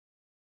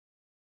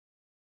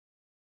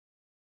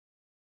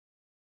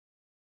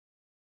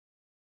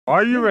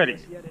Are you ready?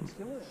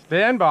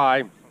 Stand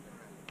by.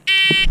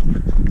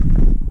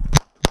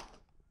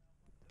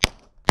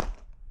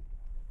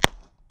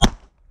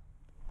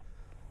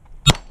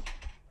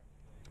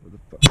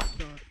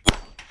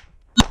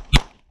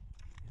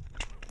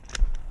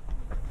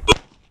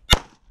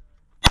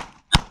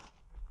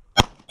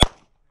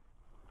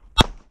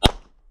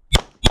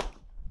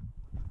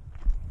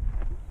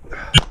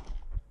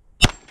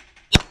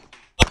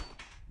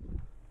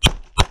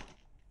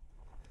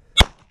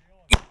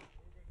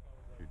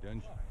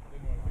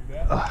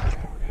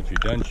 If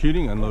you're done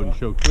shooting, unload and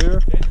show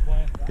clear.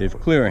 If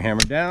clear,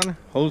 hammer down,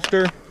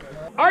 holster.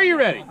 Are you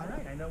ready?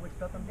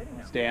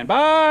 Stand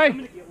by.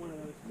 Don't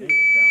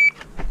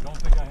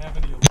think I have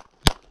any.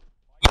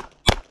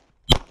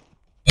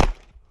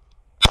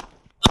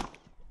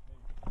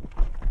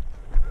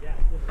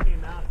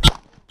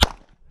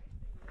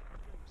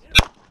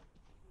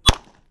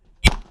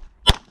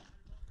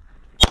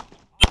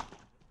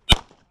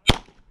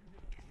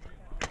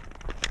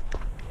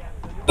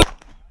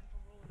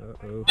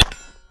 Uh-oh.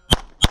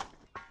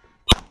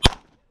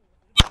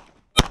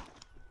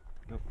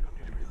 Nope.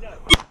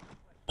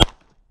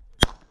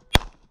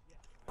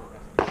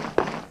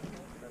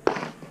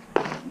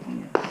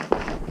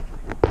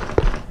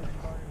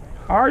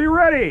 Are you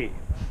ready?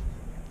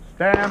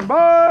 Stand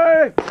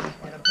by.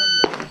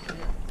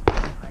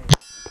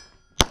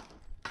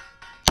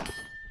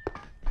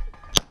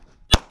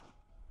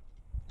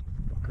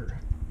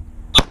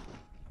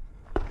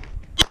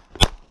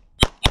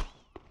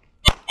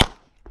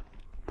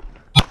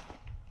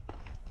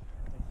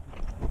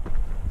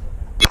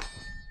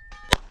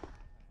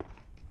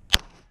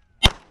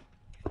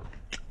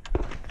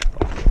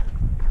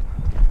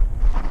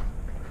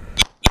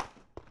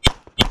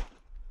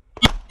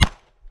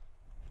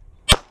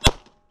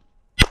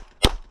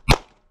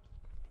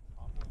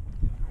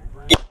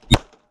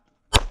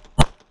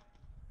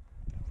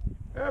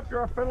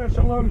 After I finish,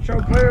 unload and show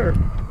clear.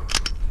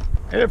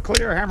 If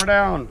clear, hammer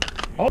down.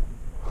 Oh.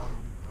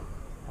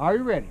 Are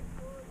you ready?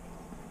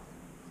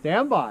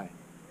 Stand by.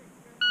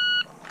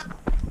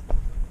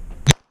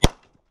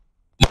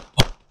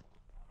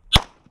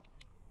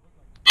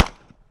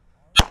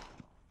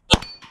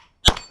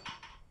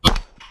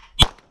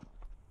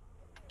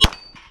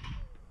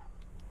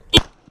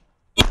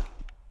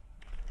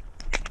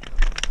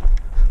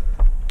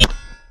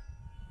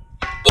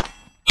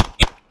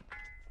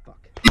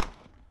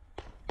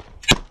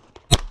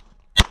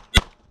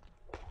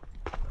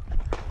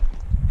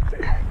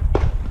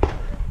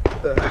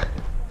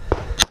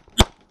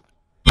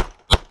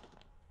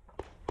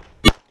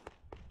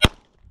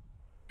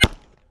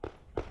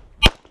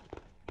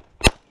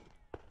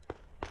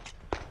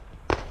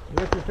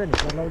 If you're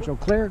finished, unload, show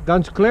clear,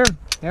 guns clear,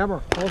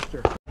 hammer,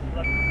 holster.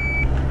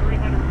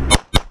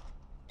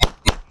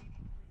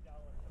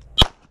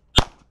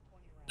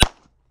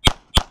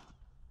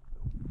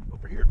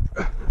 Over here.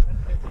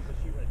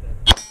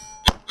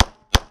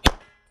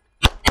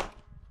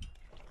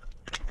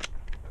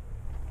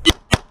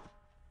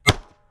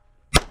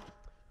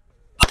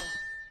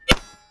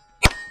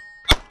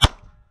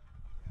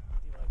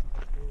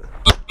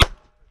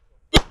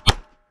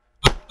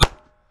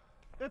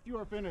 If you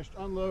are finished,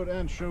 unload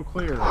and show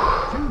clear.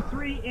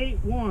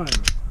 2381.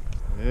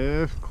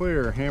 If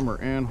clear, hammer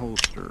and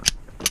holster.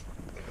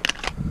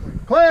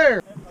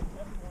 Clear!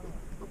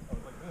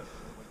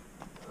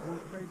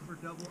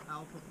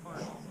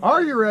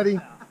 Are you ready?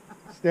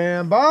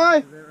 Stand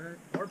by.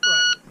 Or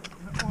private.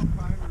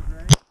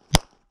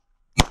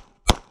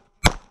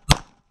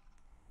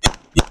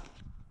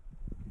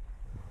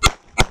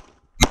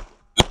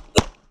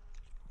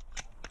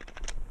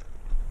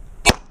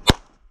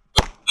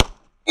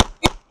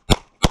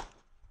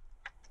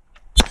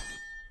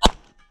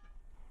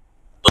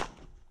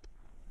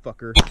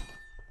 Fucker.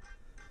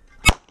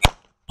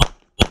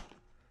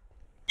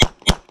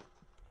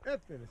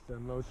 That's finished.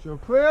 Unload, show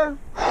clear.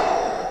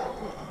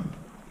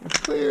 It's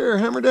clear.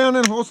 Hammer down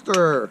and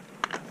holster.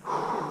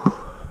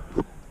 All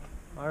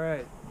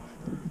right.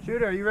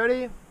 Shooter, are you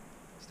ready?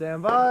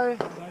 Stand by.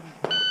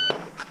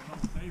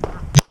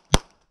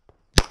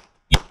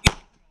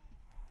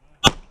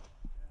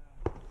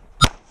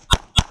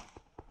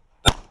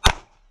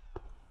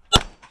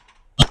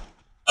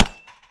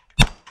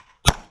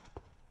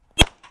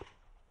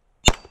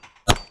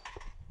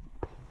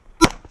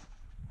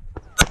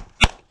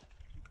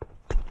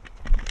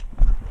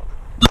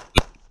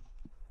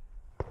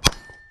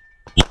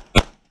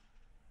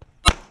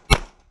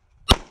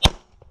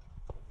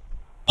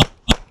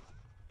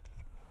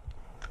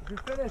 You're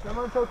finished. I'm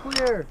on so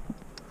clear.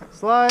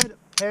 Slide,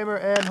 hammer,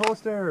 and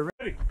holster.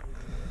 Ready?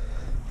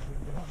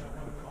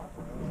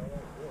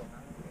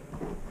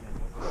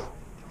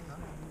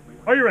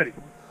 Are you ready?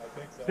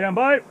 Stand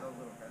by.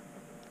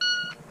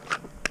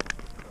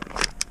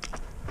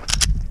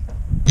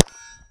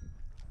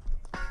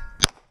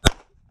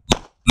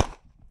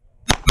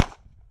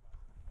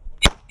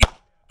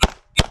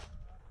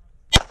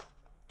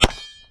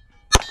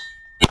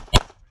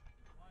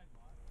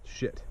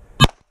 Shit.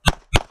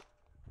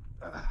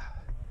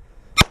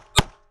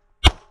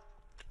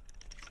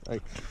 I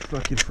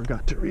fucking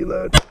forgot to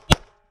reload.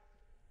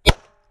 Yeah,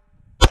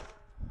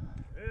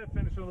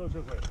 finish unload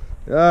so clear.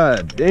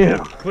 God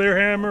damn. Clear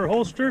hammer,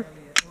 holster.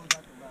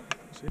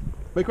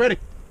 Make ready.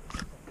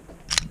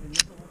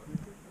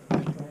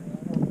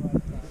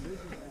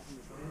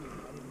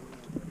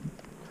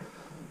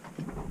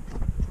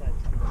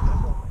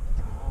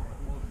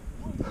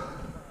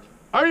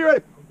 Are you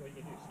ready?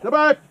 Stand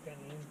by.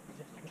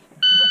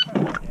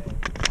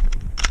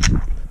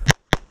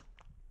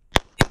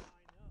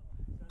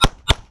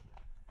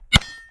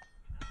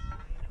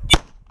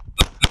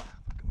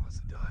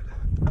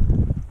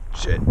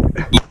 Shit.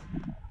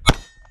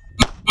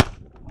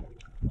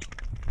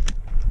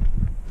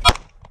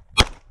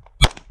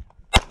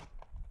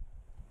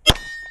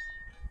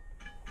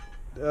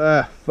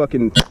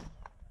 Fucking dot.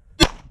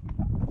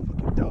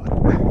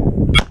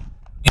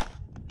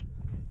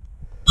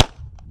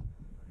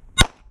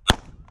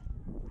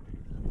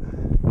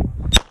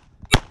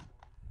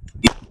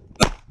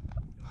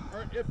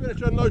 Alright, you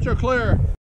finish unload, you're clear.